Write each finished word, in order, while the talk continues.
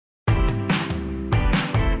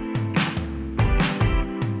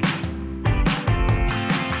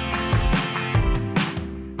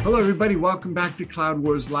Hello, everybody. Welcome back to Cloud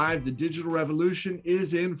Wars Live. The digital revolution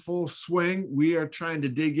is in full swing. We are trying to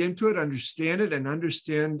dig into it, understand it, and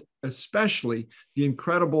understand especially the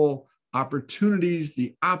incredible opportunities,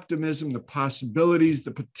 the optimism, the possibilities,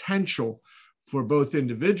 the potential for both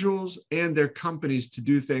individuals and their companies to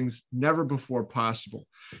do things never before possible.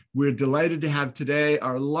 We're delighted to have today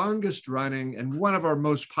our longest running and one of our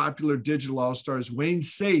most popular digital all-stars, Wayne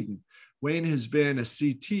Sadin. Wayne has been a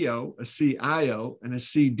CTO, a CIO, and a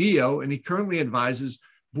CDO, and he currently advises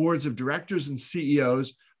boards of directors and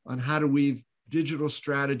CEOs on how to weave digital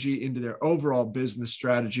strategy into their overall business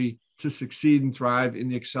strategy to succeed and thrive in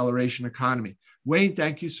the acceleration economy. Wayne,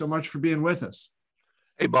 thank you so much for being with us.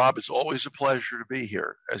 Hey, Bob, it's always a pleasure to be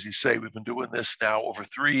here. As you say, we've been doing this now over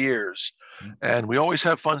 3 years, and we always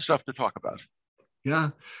have fun stuff to talk about. Yeah.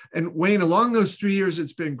 And Wayne, along those 3 years,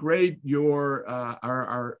 it's been great.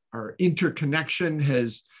 Our interconnection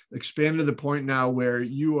has expanded to the point now where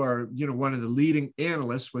you are, one of the leading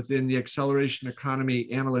analysts within the Acceleration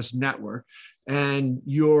Economy Analyst Network. And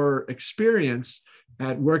your experience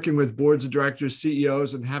at working with boards of directors,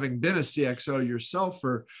 CEOs, and having been a CXO yourself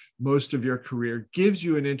for most of your career gives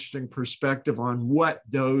you an interesting perspective on what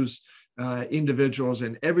those individuals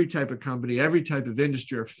in every type of company, every type of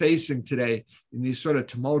industry are facing today in these sort of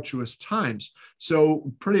tumultuous times.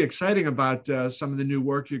 So pretty exciting about some of the new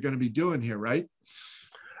work you're going to be doing here, right?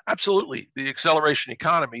 Absolutely. The acceleration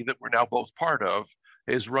economy that we're now both part of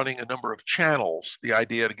is running a number of channels. The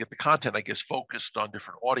idea to get the content, I guess, focused on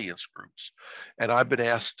different audience groups. And I've been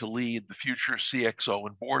asked to lead the future CXO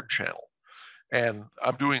and board channel. And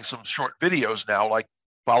I'm doing some short videos now, like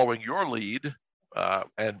following your lead.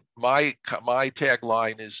 And my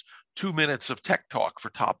tagline is 2 minutes of tech talk for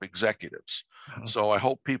top executives. So I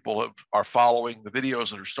hope people are following the videos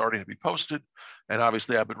that are starting to be posted. And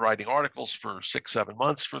obviously, I've been writing articles for 6-7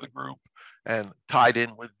 months for the group, and tied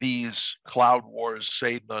in with these Cloud Wars,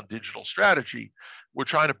 Sadin on digital strategy. We're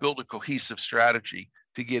trying to build a cohesive strategy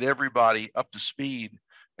to get everybody up to speed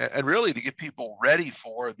and really to get people ready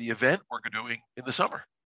for the event we're doing in the summer.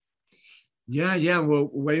 Yeah. Well,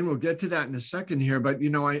 Wayne, we'll get to that in a second here. But,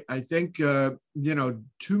 I think, 2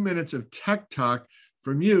 minutes of tech talk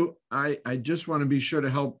from you, I just want to be sure to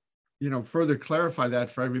help, further clarify that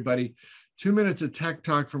for everybody. 2 minutes of tech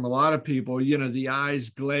talk from a lot of people, the eyes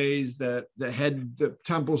glaze, the head, the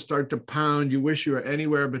temples start to pound. You wish you were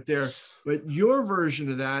anywhere but there. But your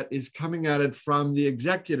version of that is coming at it from the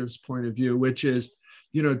executive's point of view, which is,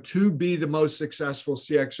 to be the most successful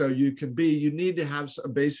CXO you can be, you need to have a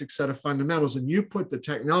basic set of fundamentals. And you put the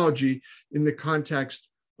technology in the context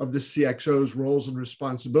of the CXO's roles and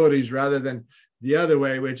responsibilities rather than the other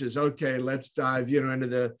way, which is, okay, let's dive, into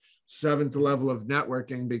the 7th level of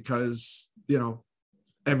networking because,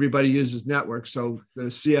 everybody uses networks. So the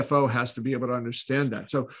CFO has to be able to understand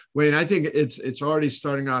that. So Wayne, I think it's already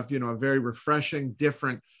starting off, a very refreshing,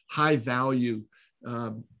 different, high value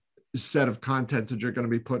set of content that you're going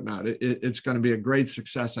to be putting out. It's going to be a great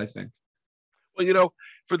success, I think. Well,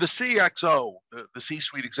 for the CXO, the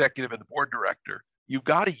C-suite executive and the board director, you've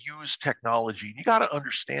got to use technology. You got to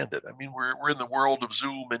understand it. I mean, we're in the world of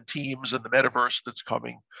Zoom and Teams and the metaverse that's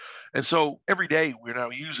coming. And so every day we're now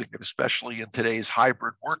using it, especially in today's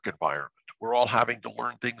hybrid work environment. We're all having to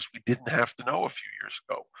learn things we didn't have to know a few years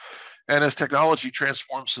ago. And as technology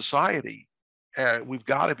transforms society, we've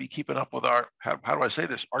got to be keeping up with our, how do I say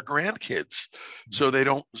this, our grandkids, so they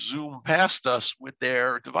don't zoom past us with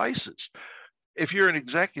their devices. If you're an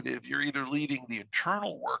executive, you're either leading the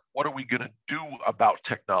internal work, what are we going to do about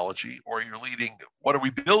technology, or you're leading, what are we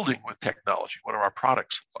building with technology? What are our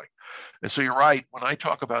products like? And so you're right, when I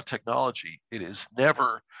talk about technology, it is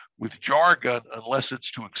never with jargon unless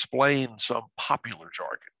it's to explain some popular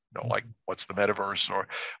jargon. Like what's the metaverse, or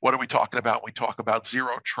what are we talking about? We talk about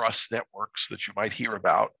zero trust networks that you might hear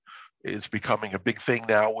about. It's becoming a big thing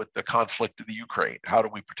now with the conflict in the Ukraine. How do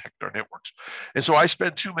we protect our networks? And so I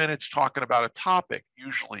spend 2 minutes talking about a topic.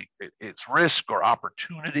 Usually it's risk or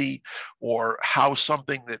opportunity, or how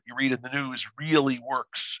something that you read in the news really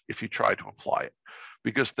works if you try to apply it.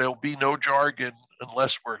 Because there'll be no jargon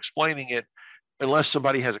unless we're explaining it, unless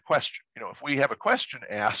somebody has a question. If we have a question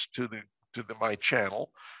asked to my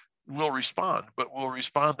channel, we'll respond, but we'll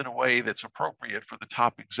respond in a way that's appropriate for the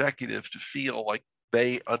top executive to feel like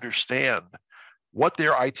they understand what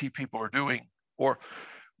their IT people are doing, or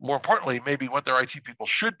more importantly, maybe what their IT people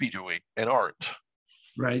should be doing and aren't.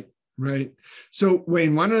 Right. So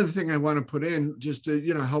Wayne, one other thing I want to put in just to,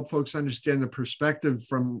 help folks understand the perspective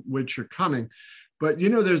from which you're coming. But,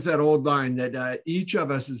 there's that old line that each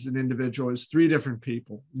of us as an individual is three different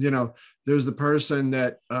people. There's the person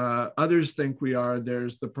that others think we are.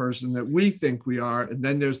 There's the person that we think we are. And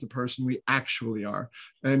then there's the person we actually are.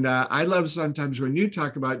 And I love sometimes when you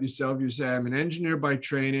talk about yourself, you say, I'm an engineer by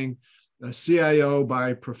training, a CIO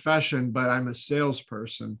by profession, but I'm a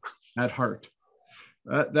salesperson at heart.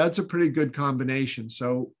 That's a pretty good combination.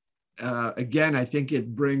 So again, I think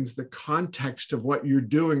it brings the context of what you're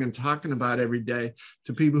doing and talking about every day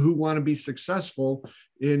to people who want to be successful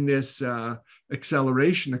in this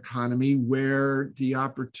acceleration economy, where the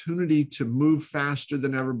opportunity to move faster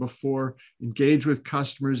than ever before, engage with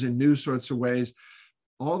customers in new sorts of ways,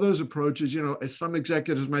 all those approaches, as some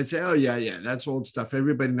executives might say, oh, yeah, that's old stuff.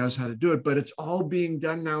 Everybody knows how to do it, but it's all being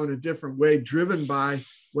done now in a different way, driven by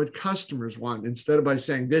what customers want, instead of by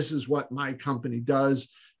saying, this is what my company does,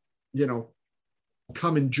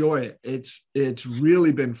 come enjoy it. It's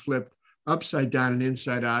really been flipped upside down and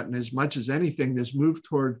inside out. And as much as anything, this move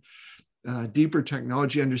toward deeper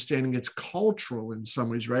technology understanding, it's cultural in some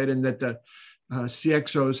ways, right? And that the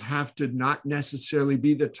CXOs have to not necessarily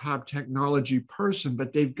be the top technology person,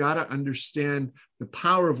 but they've got to understand the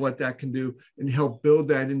power of what that can do and help build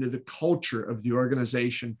that into the culture of the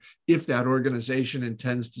organization, if that organization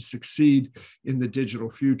intends to succeed in the digital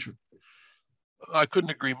future. I couldn't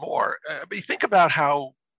agree more. But you think about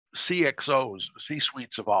how CXOs,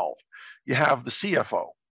 C-suites evolve. You have the CFO,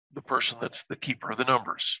 the person that's the keeper of the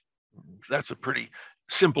numbers. That's a pretty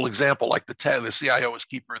simple example, like the CIO is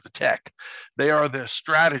keeper of the tech. They are the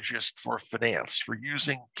strategist for finance, for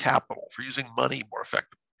using capital, for using money more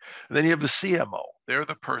effectively. And then you have the CMO. They're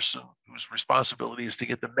the person whose responsibility is to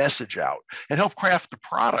get the message out and help craft the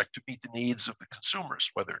product to meet the needs of the consumers,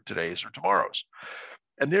 whether today's or tomorrow's.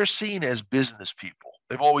 And they're seen as business people.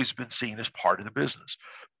 They've always been seen as part of the business.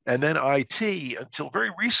 And then IT, until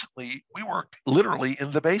very recently, we worked literally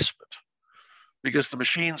in the basement because the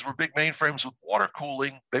machines were big mainframes with water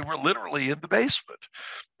cooling. They were literally in the basement.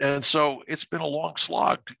 And so it's been a long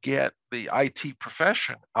slog to get the IT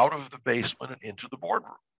profession out of the basement and into the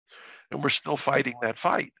boardroom. And we're still fighting that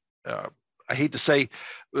fight. I hate to say,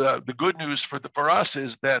 the good news for us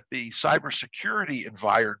is that the cybersecurity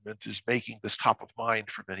environment is making this top of mind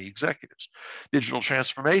for many executives. Digital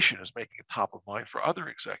transformation is making it top of mind for other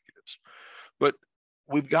executives. But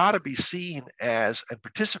we've got to be seen as and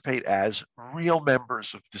participate as real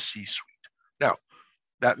members of the C-suite. Now,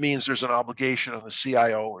 that means there's an obligation on the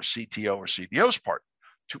CIO or CTO or CDO's part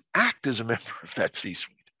to act as a member of that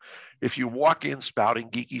C-suite. If you walk in spouting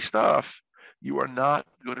geeky stuff, you are not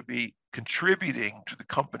going to be contributing to the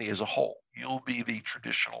company as a whole. You'll be the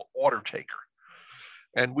traditional order taker.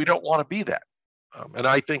 And we don't want to be that. And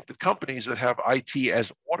I think the companies that have IT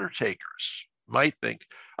as order takers might think,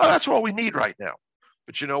 oh, that's all we need right now.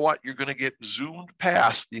 But you know what? You're going to get zoomed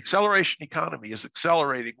past. The acceleration economy is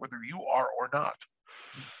accelerating whether you are or not.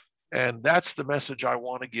 And that's the message I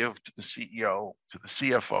want to give to the CEO, to the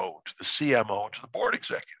CFO, to the CMO, to the board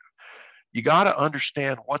executive. You got to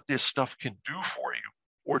understand what this stuff can do for you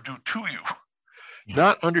or do to you,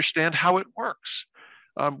 not understand how it works.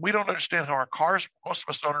 We don't understand how our cars, most of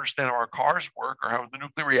us don't understand how our cars work or how the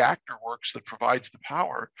nuclear reactor works that provides the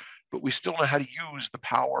power, but we still know how to use the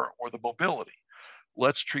power or the mobility.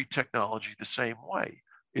 Let's treat technology the same way.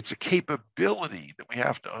 It's a capability that we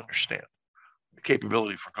have to understand. A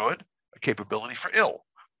capability for good, a capability for ill.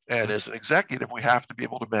 And as an executive, we have to be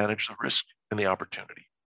able to manage the risk and the opportunity.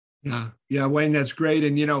 Yeah, Wayne, that's great.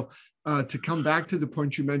 And, to come back to the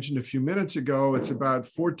point you mentioned a few minutes ago, it's about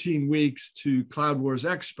 14 weeks to Cloud Wars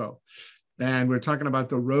Expo. And we're talking about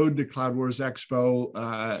the road to Cloud Wars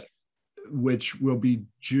Expo, which will be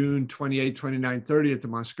June 28, 29, 30 at the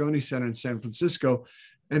Moscone Center in San Francisco.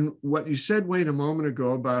 And what you said, Wayne, a moment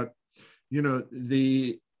ago about,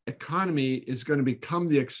 the economy is going to become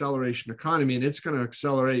the acceleration economy, and it's going to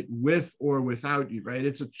accelerate with or without you, right?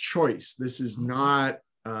 It's a choice. This is not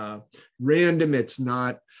random. It's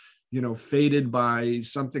not, fated by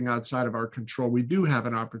something outside of our control. We do have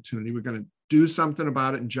an opportunity. We're going to do something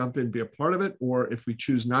about it and jump in, be a part of it. Or if we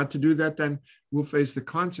choose not to do that, then we'll face the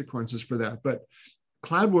consequences for that. But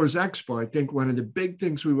Cloud Wars Expo, I think one of the big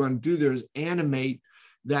things we want to do there is animate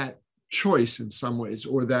that choice in some ways,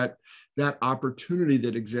 or that opportunity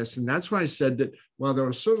that exists. And that's why I said that while there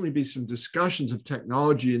will certainly be some discussions of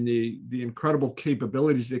technology and the incredible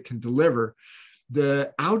capabilities it can deliver,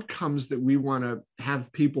 the outcomes that we want to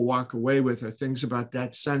have people walk away with are things about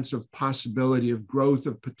that sense of possibility, of growth,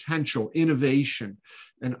 of potential, innovation,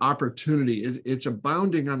 and opportunity. It's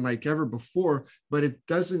abounding unlike ever before, but it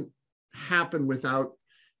doesn't happen without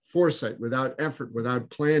foresight, without effort, without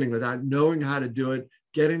planning, without knowing how to do it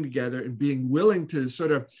getting together and being willing to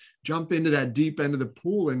sort of jump into that deep end of the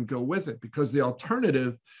pool and go with it, because the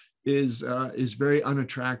alternative is very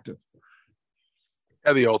unattractive.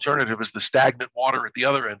 Yeah, the alternative is the stagnant water at the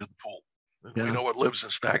other end of the pool. Yeah. We know what lives in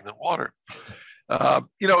stagnant water.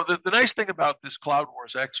 The nice thing about this Cloud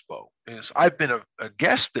Wars Expo is I've been a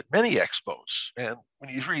guest at many expos. And when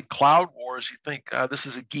you read Cloud Wars, you think this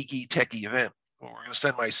is a geeky, techie event. We're going to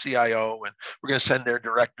send my CIO and we're going to send their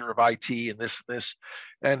director of IT and this.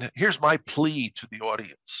 And here's my plea to the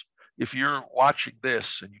audience. If you're watching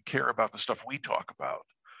this and you care about the stuff we talk about,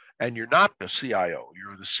 and you're not the CIO,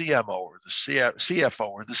 you're the CMO or the CFO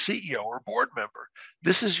or the CEO or board member,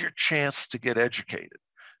 this is your chance to get educated.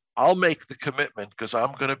 I'll make the commitment because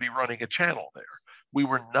I'm going to be running a channel there. We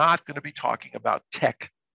were not going to be talking about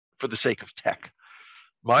tech for the sake of tech.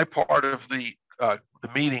 My part of the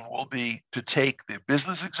meeting will be to take the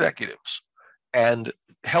business executives and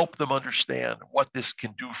help them understand what this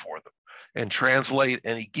can do for them and translate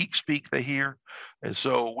any geek speak they hear. And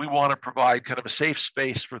so we want to provide kind of a safe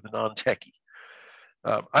space for the non-techie.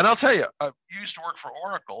 And I'll tell you, I used to work for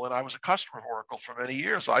Oracle, and I was a customer of Oracle for many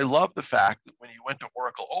years. I love the fact that when you went to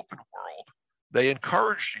Oracle Open World, they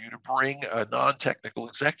encouraged you to bring a non-technical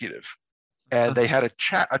executive, and they had a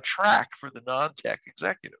track for the non-tech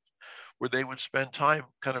executive, where they would spend time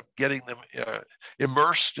kind of getting them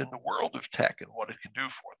immersed in the world of tech and what it can do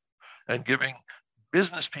for them, and giving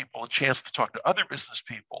business people a chance to talk to other business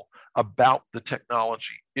people about the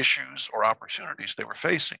technology issues or opportunities they were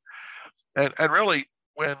facing. And really,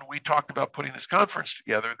 when we talked about putting this conference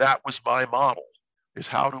together, that was my model, is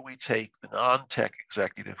how do we take the non-tech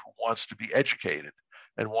executive who wants to be educated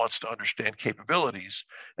and wants to understand capabilities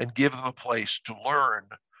and give them a place to learn,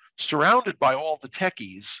 surrounded by all the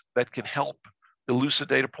techies that can help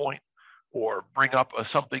elucidate a point or bring up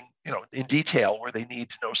something, in detail where they need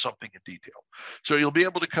to know something in detail. So you'll be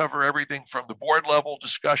able to cover everything from the board level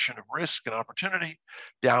discussion of risk and opportunity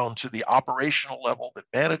down to the operational level that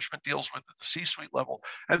management deals with at the C-suite level,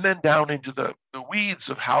 and then down into the weeds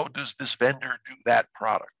of how does this vendor do that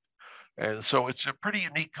product. And so it's a pretty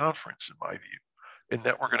unique conference in my view, in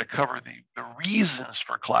that we're going to cover the reasons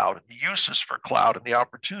for cloud and the uses for cloud and the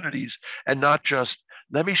opportunities, and not just,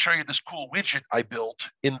 let me show you this cool widget I built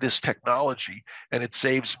in this technology and it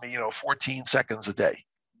saves me, 14 seconds a day.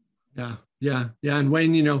 Yeah. And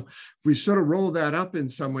Wayne, if we sort of roll that up in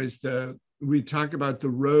some ways, we talk about the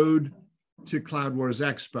road to Cloud Wars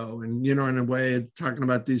Expo, and, in a way, talking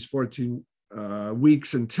about these 14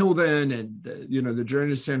 weeks until then, and, the journey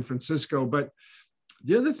to San Francisco. But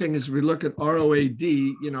the other thing is, we look at ROAD,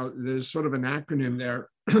 there's sort of an acronym there.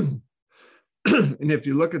 And if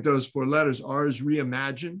you look at those 4 letters, R is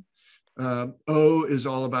reimagine. O is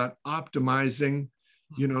all about optimizing,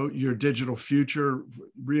 your digital future,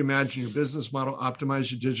 reimagine your business model,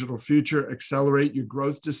 optimize your digital future, accelerate your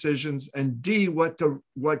growth decisions. And D, what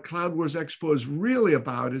Cloud Wars Expo is really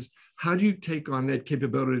about is, how do you take on that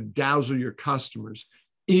capability to dazzle your customers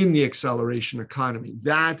in the acceleration economy?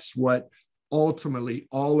 That's what ultimately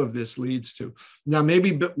all of this leads to. Now,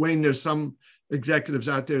 maybe, Wayne, there's some executives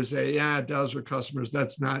out there say, dazzle customers,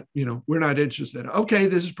 that's not, we're not interested. Okay,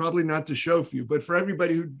 this is probably not the show for you. But for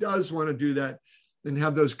everybody who does want to do that and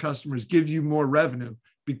have those customers give you more revenue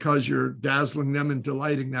because you're dazzling them and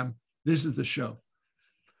delighting them, this is the show.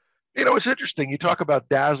 It's interesting. You talk about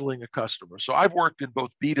dazzling a customer. So I've worked in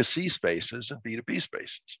both B2C spaces and B2B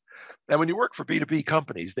spaces. And when you work for B2B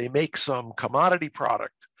companies, they make some commodity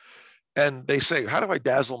product, and they say, how do I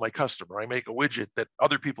dazzle my customer? I make a widget that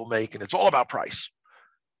other people make, and it's all about price.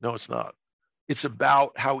 No, it's not. It's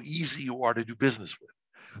about how easy you are to do business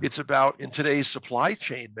with. It's about, in today's supply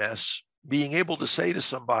chain mess, being able to say to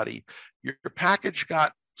somebody, your package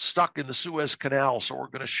got stuck in the Suez Canal, so we're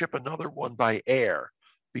going to ship another one by air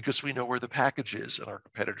because we know where the package is and our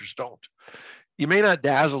competitors don't. You may not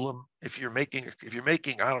dazzle them if you're making,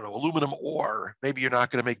 I don't know, aluminum ore. Maybe you're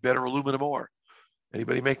not going to make better aluminum ore.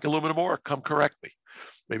 Anybody make aluminum ore? Come correct me.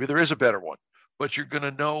 Maybe there is a better one, but you're going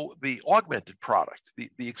to know the augmented product,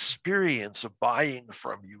 the experience of buying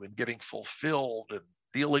from you and getting fulfilled and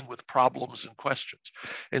dealing with problems and questions.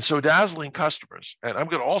 And so dazzling customers, and I'm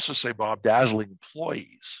going to also say, Bob, dazzling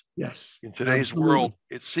employees. Yes. In today's world,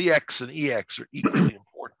 it's CX and EX are equally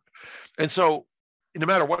important. And so no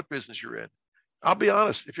matter what business you're in, I'll be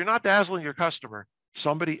honest, if you're not dazzling your customer,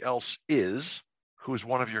 somebody else is, who is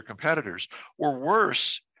one of your competitors, or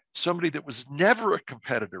worse, somebody that was never a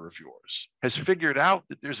competitor of yours has figured out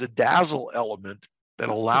that there's a dazzle element that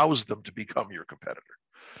allows them to become your competitor.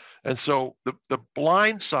 And so the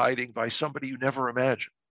blindsiding by somebody you never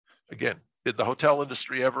imagined. Again, did the hotel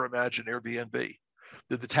industry ever imagine Airbnb?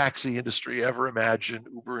 Did the taxi industry ever imagine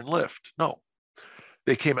Uber and Lyft? No.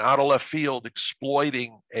 They came out of left field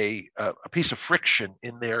exploiting a piece of friction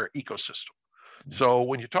in their ecosystem. So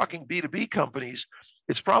when you're talking B2B companies,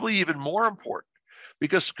 it's probably even more important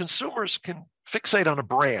because consumers can fixate on a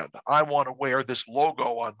brand. I want to wear this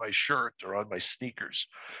logo on my shirt or on my sneakers.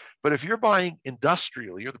 But if you're buying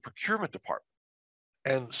industrially, you're the procurement department,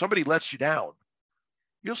 and somebody lets you down,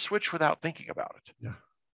 you'll switch without thinking about it. Yeah.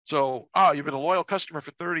 So, you've been a loyal customer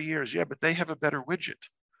for 30 years. Yeah, but they have a better widget.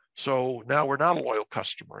 So now we're not a loyal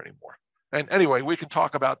customer anymore. And anyway, we can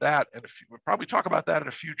talk about that, and we'll probably talk about that in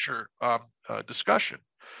a future discussion,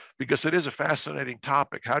 because it is a fascinating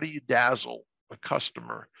topic. How do you dazzle a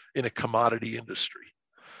customer in a commodity industry?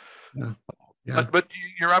 Yeah. Yeah. But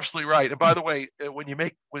you're absolutely right. And by the way, when you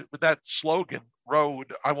make with that slogan,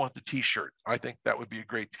 "Road, I want the T-shirt," I think that would be a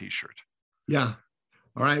great T-shirt. Yeah.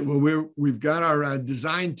 All right. Well, we've got our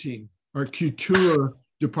design team, our couture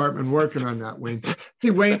department working on that, Wayne.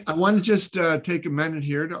 Hey, Wayne, I want to just take a minute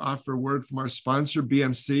here to offer a word from our sponsor,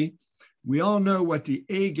 BMC. We all know what the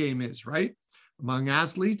A game is, right? Among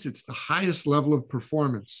athletes, it's the highest level of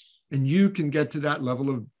performance, and you can get to that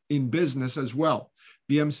level in business as well.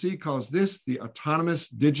 BMC calls this the autonomous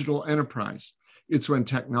digital enterprise. It's when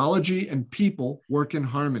technology and people work in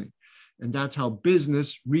harmony, and that's how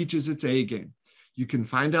business reaches its A game. You can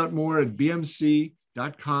find out more at bmc.com/A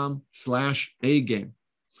game.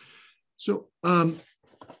 So,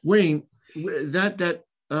 Wayne, what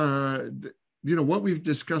we've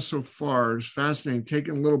discussed so far is fascinating,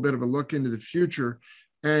 taking a little bit of a look into the future.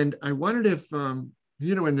 And I wondered if, in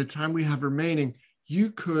the time we have remaining,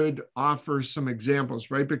 you could offer some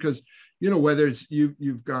examples, right? Because, whether it's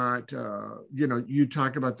you've got, you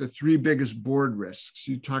talk about the three biggest board risks,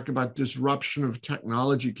 you talk about disruption of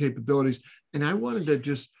technology capabilities. And I wanted to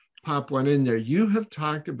just pop one in there. You have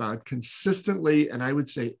talked about consistently, and I would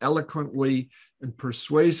say eloquently and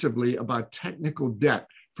persuasively, about technical debt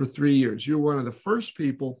for 3 years. You're one of the first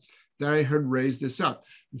people that I heard raise this up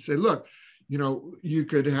and say, look, you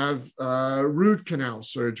could have root canal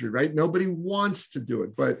surgery, right? Nobody wants to do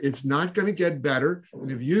it, but it's not going to get better.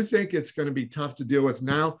 And if you think it's going to be tough to deal with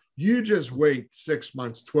now, you just wait 6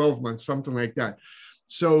 months, 12 months, something like that.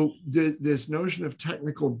 So this notion of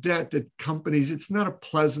technical debt that companies, it's not a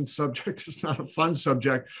pleasant subject, it's not a fun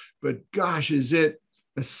subject, but gosh, is it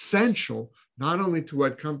essential not only to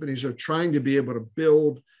what companies are trying to be able to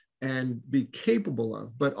build and be capable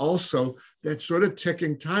of, but also that sort of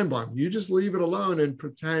ticking time bomb. You just leave it alone and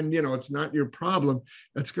pretend, it's not your problem.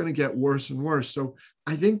 It's going to get worse and worse. So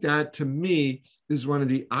I think that, to me, is one of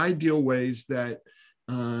the ideal ways that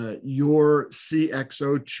your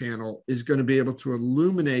CXO channel is going to be able to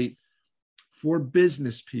illuminate for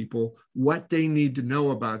business people what they need to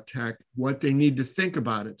know about tech, what they need to think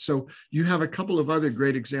about it. So you have a couple of other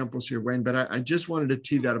great examples here, Wayne, but I just wanted to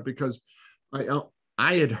tee that up because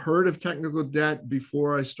I had heard of technical debt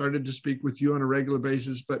before I started to speak with you on a regular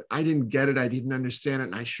basis, but I didn't get it. I didn't understand it.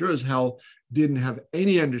 And I sure as hell didn't have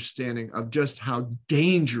any understanding of just how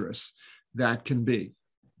dangerous that can be.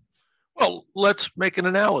 Well, let's make an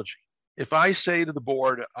analogy. If I say to the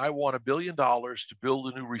board, I want $1 billion to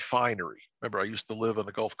build a new refinery. Remember, I used to live on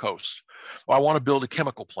the Gulf Coast. Well, I want to build a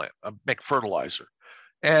chemical plant, make fertilizer.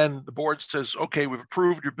 And the board says, okay, we've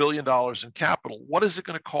approved your $1 billion in capital. What is it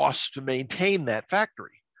going to cost to maintain that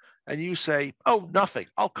factory? And you say, oh, nothing.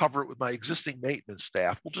 I'll cover it with my existing maintenance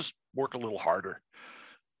staff. We'll just work a little harder.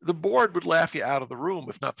 The board would laugh you out of the room,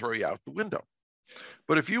 if not throw you out the window.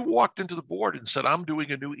 But if you walked into the board and said, I'm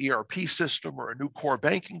doing a new ERP system or a new core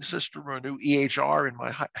banking system or a new EHR in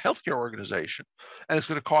my healthcare organization, and it's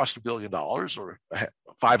going to cost $1 billion or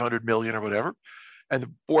 $500 million or whatever, and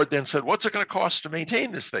the board then said, what's it going to cost to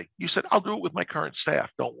maintain this thing? You said, I'll do it with my current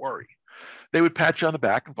staff. Don't worry. They would pat you on the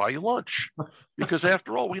back and buy you lunch because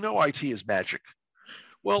after all, we know IT is magic.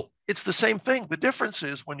 Well, it's the same thing. The difference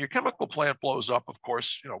is when your chemical plant blows up, of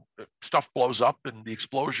course, stuff blows up and the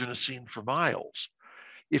explosion is seen for miles.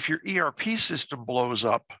 If your ERP system blows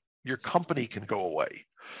up, your company can go away.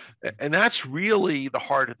 And that's really the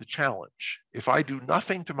heart of the challenge. If I do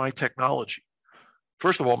nothing to my technology,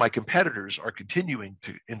 first of all, my competitors are continuing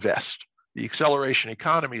to invest. The acceleration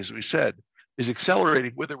economy, as we said, is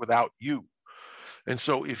accelerating with or without you. And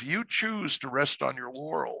so if you choose to rest on your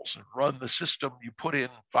laurels and run the system you put in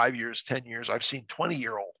 5 years, 10 years, I've seen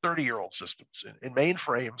 20-year-old, 30-year-old systems. In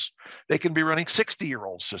mainframes, they can be running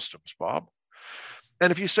 60-year-old systems, Bob.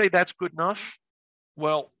 And if you say that's good enough,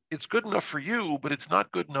 well, it's good enough for you, but it's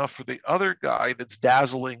not good enough for the other guy that's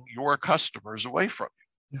dazzling your customers away from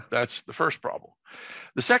Yeah. That's the first problem.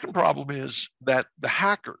 The second problem is that the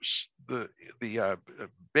hackers, the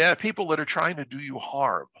bad people that are trying to do you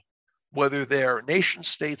harm, whether they're nation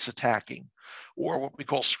states attacking or what we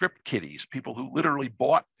call script kiddies, people who literally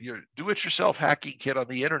bought your do-it-yourself hacking kit on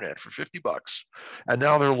the internet for $50, and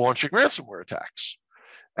now they're launching ransomware attacks.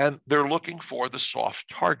 And they're looking for the soft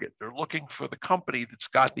target. They're looking for the company that's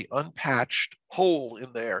got the unpatched hole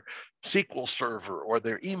in their SQL server or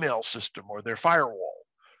their email system or their firewall.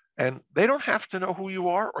 And they don't have to know who you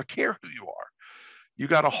are or care who you are. You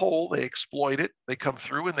got a hole, they exploit it, they come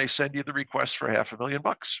through and they send you the request for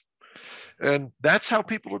 $500,000. And that's how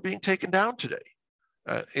people are being taken down today.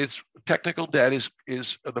 It's technical debt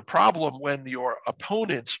is the problem when your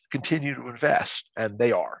opponents continue to invest, and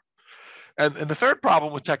they are. And the third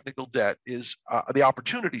problem with technical debt is the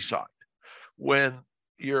opportunity side. When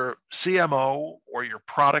your CMO or your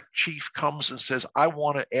product chief comes and says, I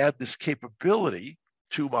want to add this capability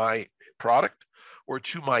to my product or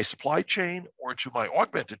to my supply chain or to my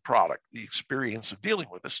augmented product, the experience of dealing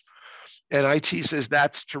with this. And IT says,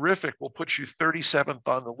 that's terrific. We'll put you 37th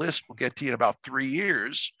on the list. We'll get to you in about 3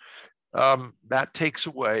 years. That takes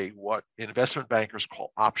away what investment bankers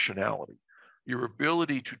call optionality, your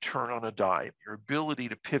ability to turn on a dime, your ability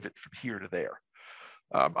to pivot from here to there.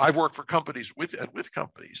 I've worked for companies with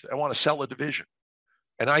companies that want to sell a division.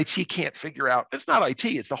 And IT can't figure out, it's not IT,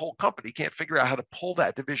 it's the whole company can't figure out how to pull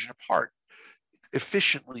that division apart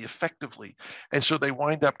efficiently, effectively. And so they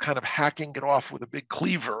wind up kind of hacking it off with a big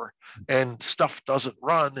cleaver and stuff doesn't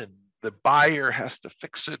run and the buyer has to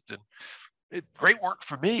fix it. And great work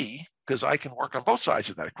for me because I can work on both sides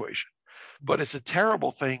of that equation. But it's a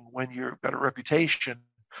terrible thing when you've got a reputation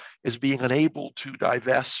as being unable to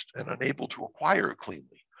divest and unable to acquire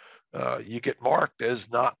cleanly. You get marked as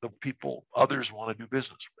not the people others want to do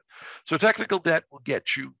business with. So technical debt will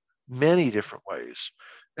get you many different ways.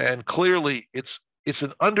 And clearly it's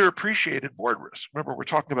an underappreciated board risk. Remember, we're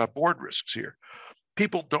talking about board risks here.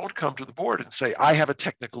 People don't come to the board and say, I have a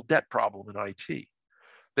technical debt problem in IT.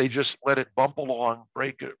 They just let it bump along,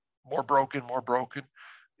 break it, more broken, more broken.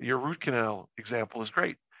 Your root canal example is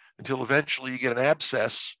great until eventually you get an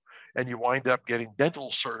abscess and you wind up getting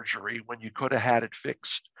dental surgery when you could have had it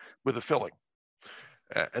fixed with a filling.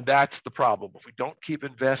 And that's the problem. If we don't keep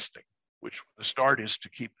investing, which the start is to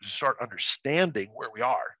start understanding where we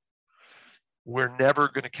are, we're never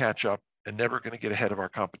going to catch up and never going to get ahead of our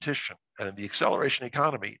competition. And in the acceleration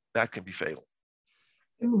economy, that can be fatal.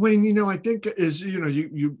 And Wayne, I think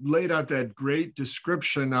you laid out that great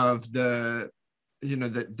description of the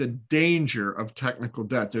danger of technical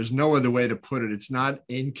debt. There's no other way to put it. It's not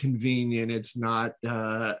inconvenient. It's not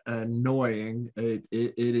annoying. It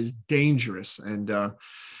is dangerous. And,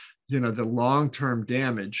 the long-term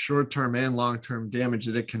damage, short-term and long-term damage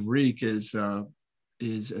that it can wreak is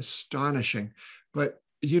astonishing. But,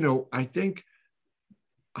 I think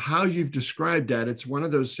how you've described that, it's one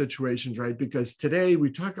of those situations, right? Because today we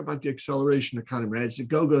talk about the acceleration economy, right? It's a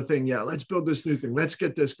go-go thing. Yeah, let's build this new thing. Let's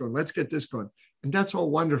get this going. Let's get this going. And that's all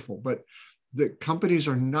wonderful. But the companies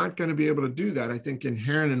are not going to be able to do that. I think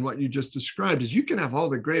inherent in what you just described is you can have all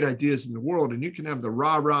the great ideas in the world and you can have the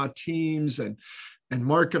rah-rah teams and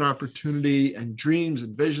market opportunity and dreams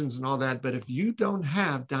and visions and all that. But if you don't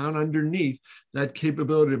have down underneath that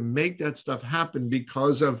capability to make that stuff happen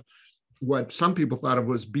because of what some people thought of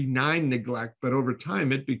was benign neglect, but over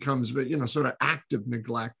time it becomes, sort of active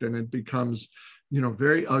neglect, and it becomes,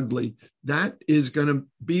 very ugly. That is going to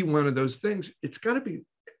be one of those things. It's got to be,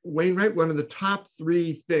 Wayne, right? One of the top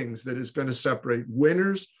 3 things that is going to separate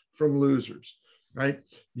winners from losers, right?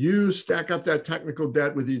 You stack up that technical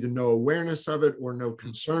debt with either no awareness of it or no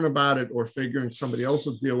concern about it or figuring somebody else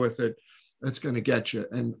will deal with it. That's going to get you.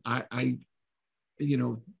 And I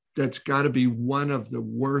that's got to be one of the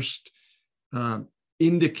worst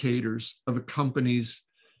indicators of a company's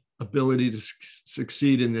ability to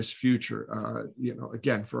succeed in this future.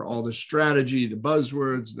 Again, for all the strategy, the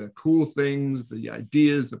buzzwords, the cool things, the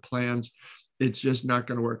ideas, the plans, it's just not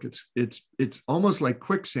going to work. It's almost like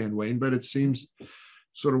quicksand, Wayne, but it seems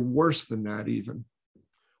sort of worse than that even.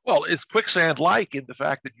 Well, it's quicksand-like in the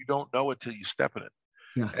fact that you don't know it till you step in it.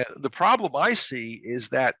 Yeah. And the problem I see is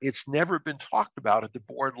that it's never been talked about at the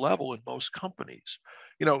board level in most companies.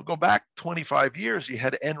 Go back 25 years, you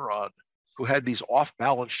had Enron, who had these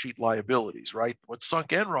off-balance sheet liabilities, right? What sunk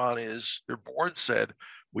Enron is their board said,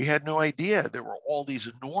 we had no idea there were all these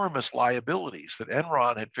enormous liabilities that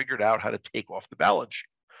Enron had figured out how to take off the balance sheet.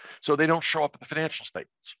 So they don't show up in the financial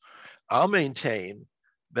statements. I'll maintain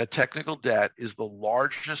that technical debt is the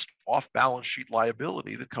largest off-balance sheet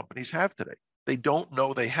liability that companies have today. They don't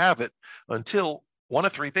know they have it until one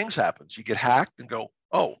of 3 things happens. You get hacked and go,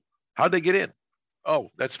 Oh, how'd they get in? Oh,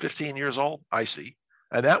 that's 15 years old. I see.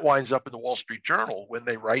 And that winds up in the Wall Street Journal when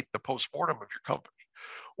they write the postmortem of your company.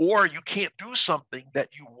 Or you can't do something that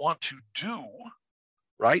you want to do,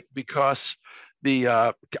 right? Because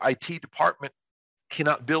the IT department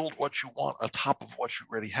cannot build what you want on top of what you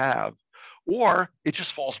already have, or it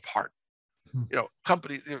just falls apart.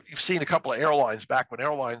 Company, you've seen a couple of airlines back when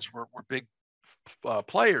airlines were big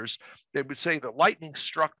players. They would say the lightning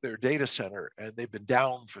struck their data center and they've been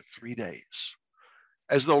down for 3 days,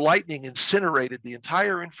 as though lightning incinerated the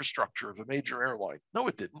entire infrastructure of a major airline. No,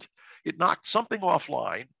 it didn't. It knocked something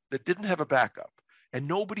offline that didn't have a backup, and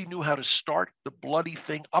nobody knew how to start the bloody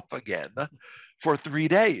thing up again for 3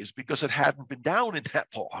 days because it hadn't been down in that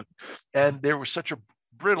long. And there was such a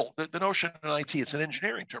brittle, the notion in IT, it's an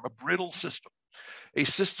engineering term, a brittle system, a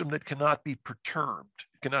system that cannot be perturbed,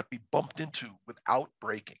 cannot be bumped into without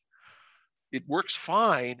breaking. It works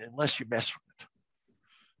fine unless you mess with it.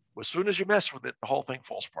 As soon as you mess with it, the whole thing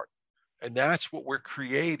falls apart. And that's what we're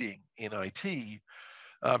creating in IT.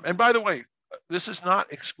 And by the way, this is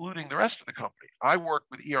not excluding the rest of the company. I work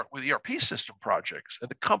with ERP system projects,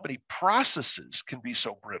 and the company processes can be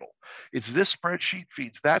so brittle. It's this spreadsheet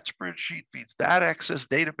feeds that Access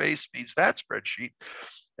database feeds that spreadsheet.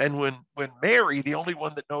 And when Mary, the only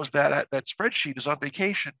one that knows that spreadsheet, is on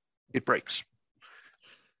vacation, it breaks.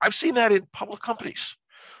 I've seen that in public companies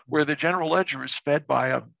where the general ledger is fed by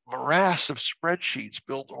a morass of spreadsheets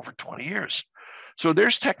built over 20 years. So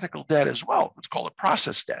there's technical debt as well. Let's call it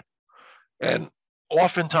process debt. And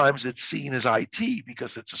oftentimes it's seen as IT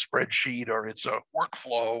because it's a spreadsheet or it's a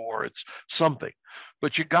workflow or it's something.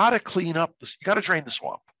 But you got to clean up this, you got to drain the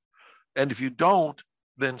swamp. And if you don't,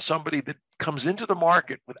 then somebody that comes into the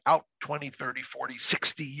market without 20, 30, 40,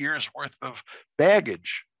 60 years worth of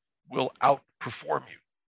baggage will outperform you.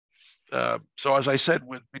 So as I said,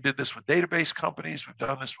 we did this with database companies. We've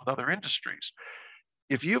done this with other industries.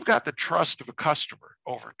 If you've got the trust of a customer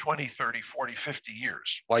over 20, 30, 40, 50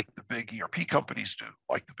 years, like the big ERP companies do,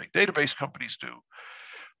 like the big database companies do,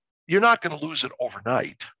 you're not going to lose it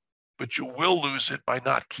overnight, but you will lose it by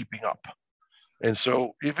not keeping up. And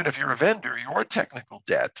so even if you're a vendor, your technical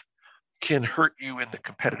debt can hurt you in the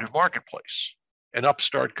competitive marketplace. An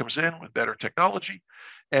upstart comes in with better technology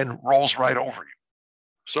and rolls right over you.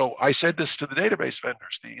 So I said this to the database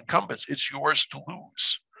vendors, the incumbents, it's yours to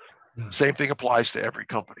lose. Yeah. Same thing applies to every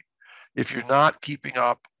company. If you're not keeping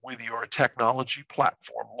up with your technology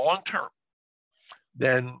platform long term,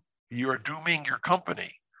 then you're dooming your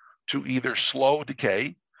company to either slow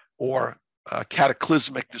decay or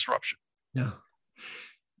cataclysmic disruption. Yeah.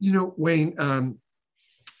 Wayne,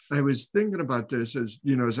 I was thinking about this as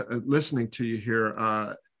listening to you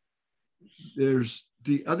here. There's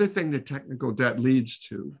the other thing that technical debt leads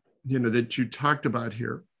to, that you talked about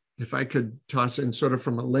here. If I could toss in sort of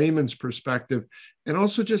from a layman's perspective, and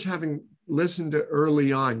also just having listened to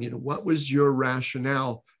early on, what was your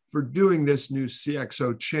rationale for doing this new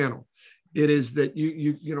CXO channel? It is that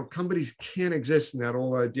companies can't exist in that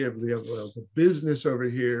whole idea of the business over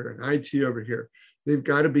here and IT over here. They've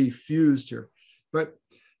got to be fused here. But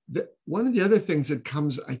one of the other things that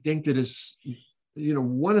comes, I think, that is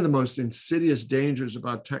one of the most insidious dangers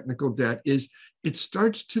about technical debt is it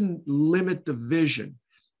starts to limit the vision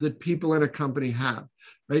that people in a company have,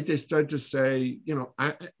 right? They start to say,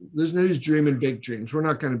 there's no use dreaming big dreams. We're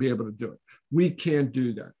not going to be able to do it. We can't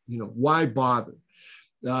do that. Why bother?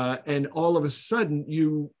 And all of a sudden,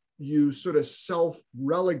 you sort of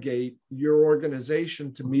self-relegate your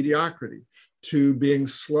organization to mediocrity, to being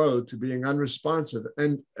slow, to being unresponsive.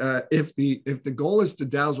 And if the goal is to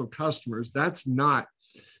dazzle customers, that's not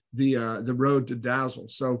the road to dazzle.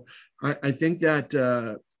 So I think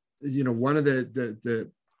that one of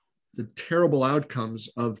the terrible outcomes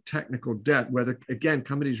of technical debt, whether again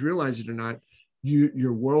companies realize it or not,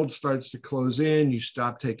 your world starts to close in. You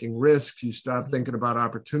stop taking risks. You stop thinking about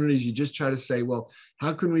opportunities. You just try to say, well,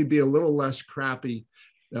 how can we be a little less crappy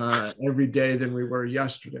every day than we were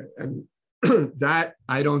yesterday? And that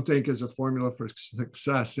I don't think is a formula for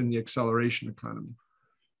success in the acceleration economy.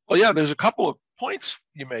 Well, yeah, there's a couple of points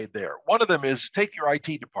you made there. One of them is take your IT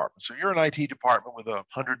department. So you're an IT department with a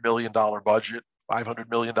 $100 million budget, $500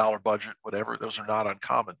 million budget, whatever. Those are not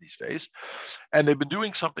uncommon these days. And they've been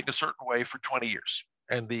doing something a certain way for 20 years.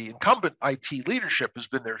 And the incumbent IT leadership has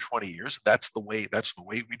been there 20 years. That's the way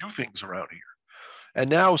we do things around here. And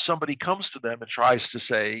now somebody comes to them and tries to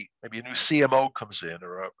say, maybe a new CMO comes in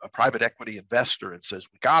or a private equity investor and says,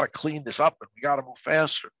 we got to clean this up and we got to move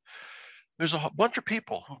faster. There's a bunch of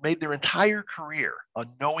people who've made their entire career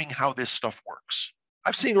on knowing how this stuff works.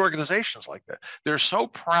 I've seen organizations like that. They're so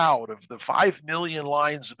proud of the 5 million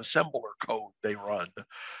lines of assembler code they run,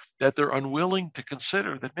 that they're unwilling to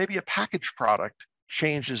consider that maybe a packaged product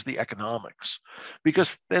changes the economics,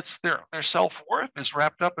 because that's their self-worth is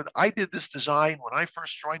wrapped up in, I did this design when I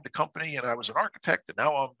first joined the company and I was an architect and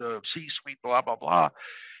now I'm the C-suite, blah, blah, blah.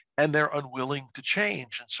 And they're unwilling to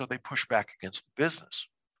change. And so they push back against the business.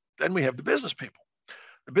 Then we have the business people.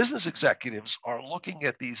 The business executives are looking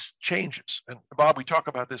at these changes. And Bob, we talk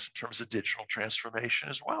about this in terms of digital transformation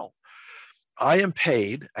as well. I am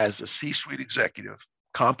paid as a C-suite executive.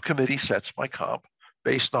 Comp committee sets my comp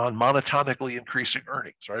based on monotonically increasing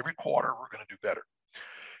earnings. So every quarter, we're going to do better.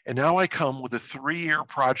 And now I come with a 3-year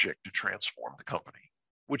project to transform the company,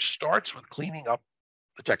 which starts with cleaning up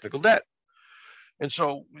the technical debt. And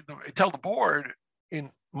so I tell the board,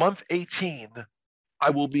 in month 18, I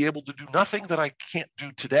will be able to do nothing that I can't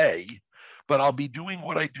do today, but I'll be doing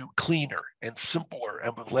what I do cleaner and simpler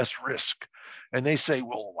and with less risk. And they say,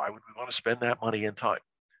 well, why would we want to spend that money and time?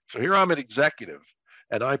 So here I'm an executive,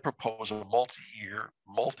 and I propose a multi-year,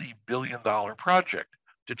 multi-billion-dollar project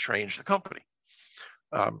to change the company.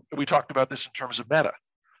 We talked about this in terms of Meta.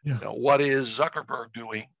 Yeah. You know, what is Zuckerberg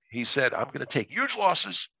doing? He said, I'm going to take huge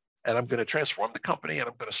losses and I'm going to transform the company and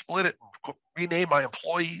I'm going to split it and rename my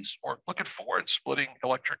employees, or look at Ford splitting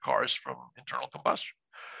electric cars from internal combustion.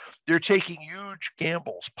 They're taking huge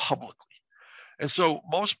gambles publicly. And so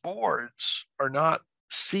most boards are not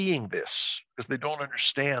seeing this because they don't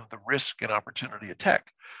understand the risk and opportunity of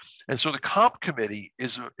tech. And so the comp committee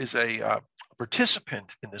is a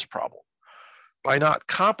participant in this problem by not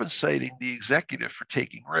compensating the executive for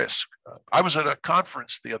taking risk. I was at a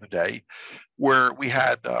conference the other day where we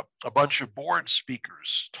had a bunch of board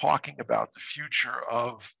speakers talking about the future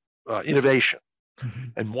of innovation. Mm-hmm.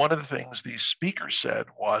 And one of the things these speakers said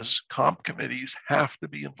was comp committees have to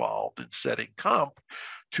be involved in setting comp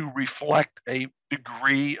to reflect a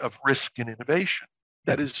degree of risk and innovation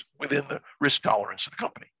that is within the risk tolerance of the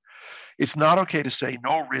company. It's not okay to say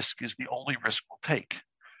no risk is the only risk we'll take.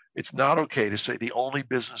 It's not okay to say the only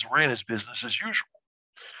business we're in is business as usual.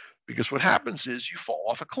 Because what happens is you fall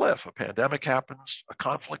off a cliff. A pandemic happens, a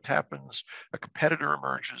conflict happens, a competitor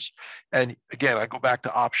emerges. And again, I go back to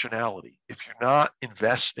optionality. If you're not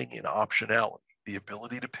investing in optionality, the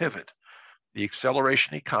ability to pivot, the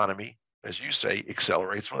acceleration economy, as you say,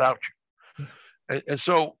 accelerates without you. And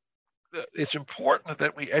so it's important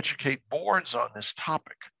that we educate boards on this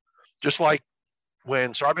topic. Just like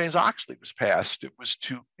when Sarbanes-Oxley was passed, it was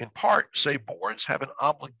to, in part, say boards have an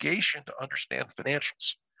obligation to understand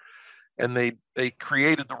financials. And they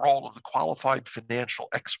created the role of the qualified financial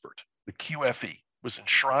expert. The QFE was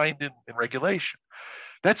enshrined in regulation.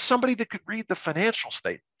 That's somebody that could read the financial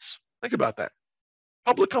statements. Think about that.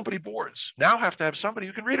 Public company boards now have to have somebody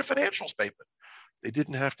who can read a financial statement. They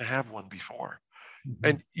didn't have to have one before. Mm-hmm.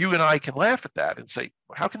 And you and I can laugh at that and say,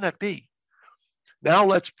 well, how can that be? Now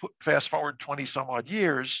let's fast forward 20 some odd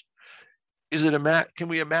years. Can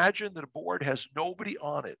we imagine that a board has nobody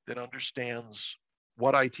on it that understands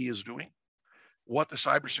what IT is doing, what the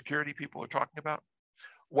cybersecurity people are talking about,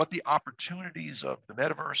 what the opportunities of the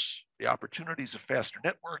metaverse, the opportunities of faster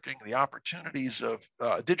networking, the opportunities of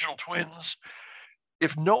digital twins?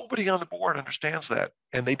 If nobody on the board understands that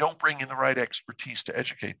and they don't bring in the right expertise to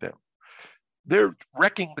educate them, they're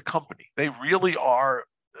wrecking the company. They really are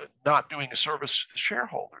not doing a service to the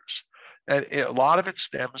shareholders. And a lot of it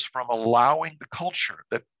stems from allowing the culture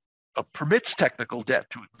that permits technical debt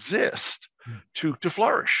to exist to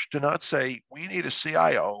flourish, to not say, we need a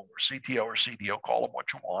CIO or CTO or CDO, call them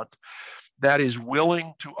what you want, that is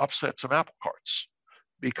willing to upset some apple carts,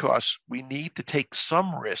 because we need to take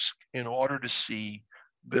some risk in order to see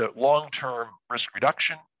the long-term risk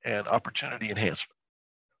reduction and opportunity enhancement.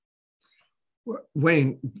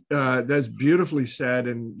 Wayne, that's beautifully said.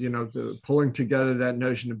 And, pulling together that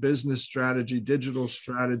notion of business strategy, digital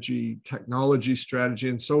strategy, technology strategy,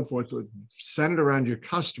 and so forth, centered around your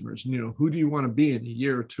customers. Who do you want to be in a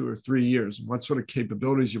year or 2 or 3 years? And what sort of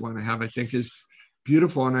capabilities you want to have, I think is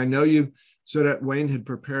beautiful. And I know so that Wayne had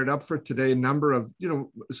prepared up for today a number of,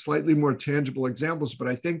 slightly more tangible examples, but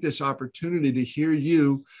I think this opportunity to hear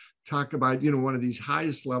you talk about, one of these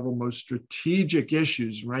highest level, most strategic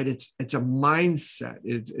issues, right? It's a mindset.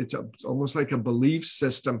 It's almost like a belief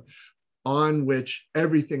system on which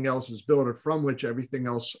everything else is built, or from which everything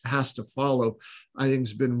else has to follow. I think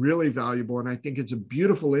it's been really valuable. And I think it's a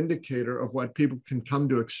beautiful indicator of what people can come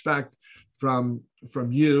to expect from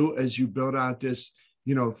you as you build out this,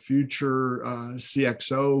 future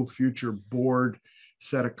CXO, future board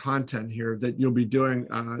set of content here that you'll be doing,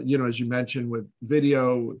 as you mentioned, with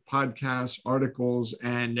video, with podcasts, articles,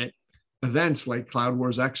 and events like Cloud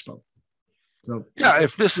Wars Expo. So yeah,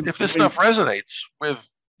 if this stuff resonates with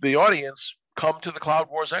the audience, come to the Cloud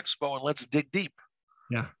Wars Expo and let's dig deep.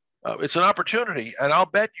 Yeah. It's an opportunity, and I'll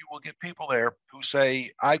bet you will get people there who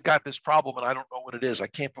say, I've got this problem and I don't know what it is. I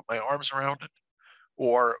can't put my arms around it.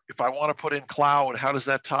 Or if I want to put in cloud, how does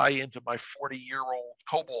that tie into my 40-year-old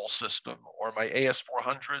COBOL system or my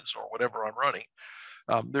AS400s or whatever I'm running?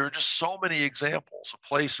 There are just so many examples of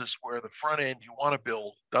places where the front end you want to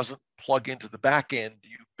build doesn't plug into the back end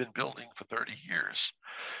you've been building for 30 years.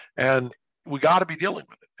 And we got to be dealing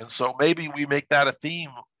with it. And so maybe we make that a theme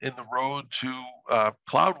in the road to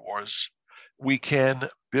Cloud Wars. We can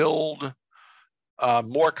build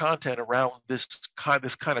more content around this kind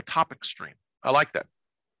of topic stream. I like that.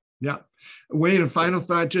 Yeah. Wayne, a final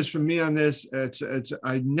thought just from me on this.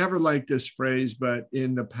 I never liked this phrase, but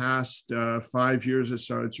in the past 5 years or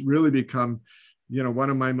so, it's really become,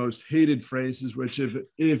 one of my most hated phrases, which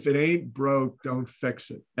if it ain't broke, don't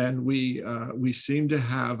fix it. And we seem to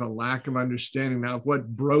have a lack of understanding now of what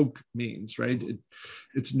broke means, right?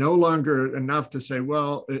 It's no longer enough to say,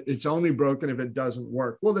 well, it's only broken if it doesn't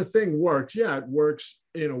work. Well, the thing works. Yeah, it works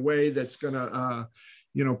in a way that's going to,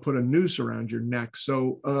 put a noose around your neck.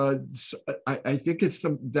 So I think it's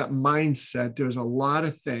that mindset. There's a lot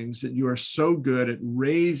of things that you are so good at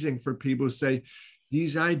raising for people who say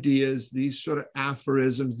these ideas, these sort of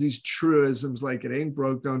aphorisms, these truisms, like it ain't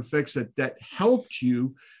broke, don't fix it, that helped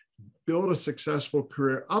you build a successful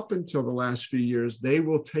career up until the last few years. They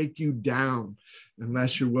will take you down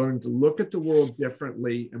unless you're willing to look at the world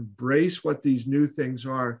differently, embrace what these new things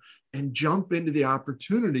are, and jump into the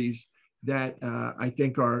opportunities that I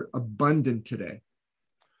think are abundant today.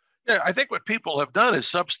 Yeah, I think what people have done is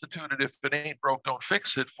substituted if it ain't broke, don't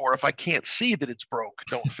fix it for if I can't see that it's broke,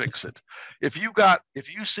 don't fix it. If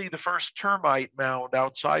you see the first termite mound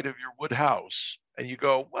outside of your wood house and you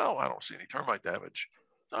go, well, I don't see any termite damage,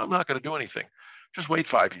 I'm not going to do anything. Just wait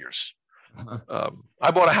 5 years.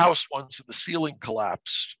 I bought a house once and the ceiling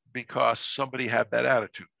collapsed because somebody had that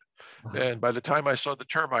attitude. And by the time I saw the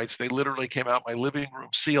termites, they literally came out my living room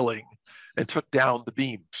ceiling and took down the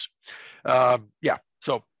beams.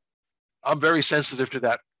 So I'm very sensitive to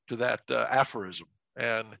that aphorism.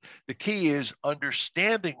 And the key is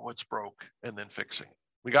understanding what's broke and then fixing it.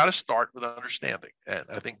 We got to start with understanding. And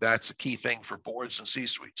I think that's a key thing for boards and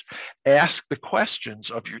C-suites. Ask the questions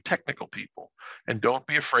of your technical people and don't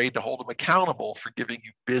be afraid to hold them accountable for giving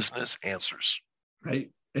you business answers. Right.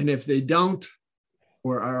 And if they don't,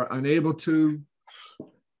 or are unable to,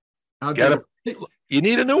 you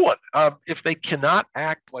need a new one. If they cannot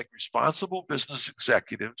act like responsible business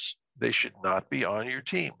executives, they should not be on your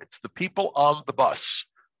team. It's the people on the bus.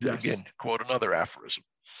 Yes. Again, quote another aphorism.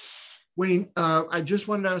 Wayne, I just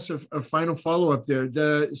wanted to ask a final follow-up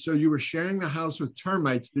there. So you were sharing the house with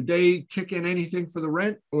termites. Did they kick in anything for the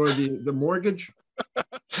rent or the mortgage?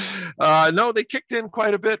 No, they kicked in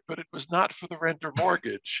quite a bit, but it was not for the rent or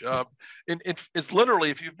mortgage. It's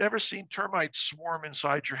literally, if you've never seen termites swarm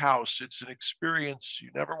inside your house, it's an experience you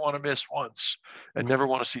never want to miss once and never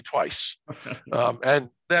want to see twice. And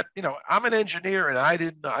that, I'm an engineer and I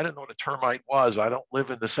didn't know what a termite was. I don't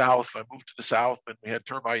live in the South. I moved to the South and we had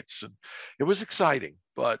termites and it was exciting,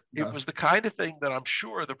 but it was the kind of thing that I'm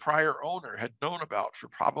sure the prior owner had known about for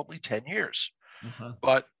probably 10 years.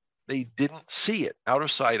 But they didn't see it, out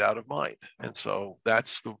of sight, out of mind. And so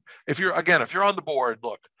if you're on the board,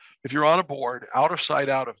 if you're on a board, out of sight,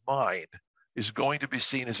 out of mind is going to be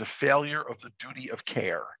seen as a failure of the duty of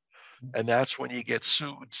care. And that's when you get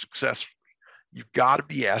sued successfully. You've got to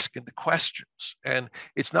be asking the questions. And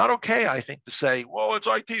it's not okay, I think, to say, well, it's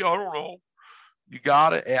IT, I don't know. You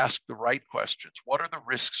got to ask the right questions. What are the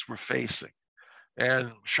risks we're facing?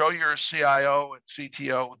 And show your CIO and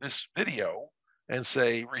CTO this video and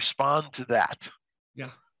say, respond to that. Yeah.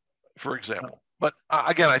 For example. But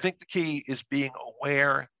again, I think the key is being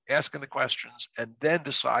aware, asking the questions, and then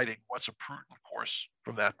deciding what's a prudent course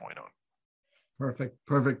from that point on.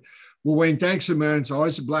 Perfect. Well, Wayne, thanks so much. It's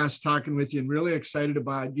always a blast talking with you and really excited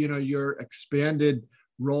about, your expanded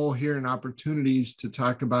role here and opportunities to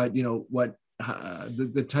talk about, what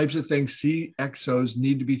the types of things CXOs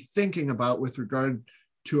need to be thinking about with regard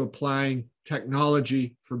to applying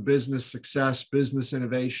technology for business success, business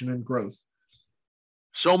innovation, and growth.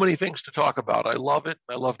 So many things to talk about. I love it.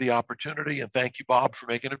 I love the opportunity. And thank you, Bob, for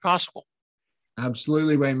making it possible.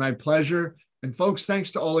 Absolutely, Wayne. My pleasure. And folks,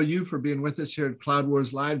 thanks to all of you for being with us here at Cloud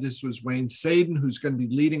Wars Live. This was Wayne Sadin, who's going to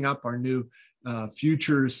be leading up our new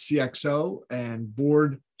future CXO and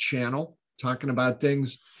board channel, talking about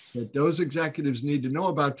things that those executives need to know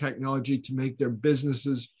about technology to make their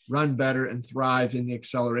businesses run better and thrive in the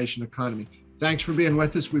acceleration economy. Thanks for being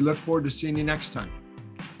with us. We look forward to seeing you next time.